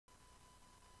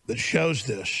that shows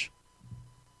this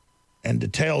and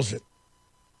details it.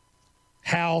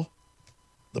 How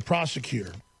the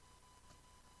prosecutor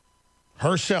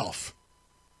herself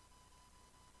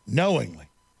knowingly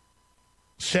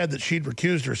said that she'd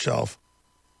recused herself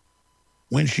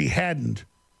when she hadn't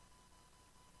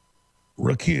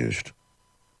recused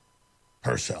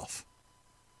herself.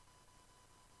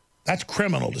 That's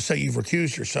criminal to say you've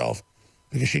recused yourself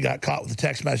because she got caught with the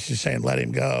text messages saying let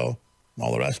him go and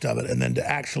all the rest of it, and then to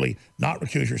actually not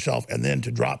recuse yourself and then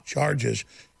to drop charges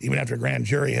even after a grand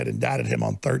jury had indicted him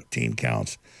on 13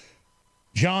 counts.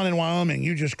 John in Wyoming,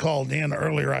 you just called in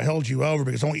earlier. I held you over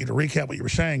because I want you to recap what you were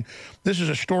saying. This is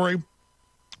a story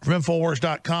from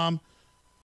InfoWARS.com.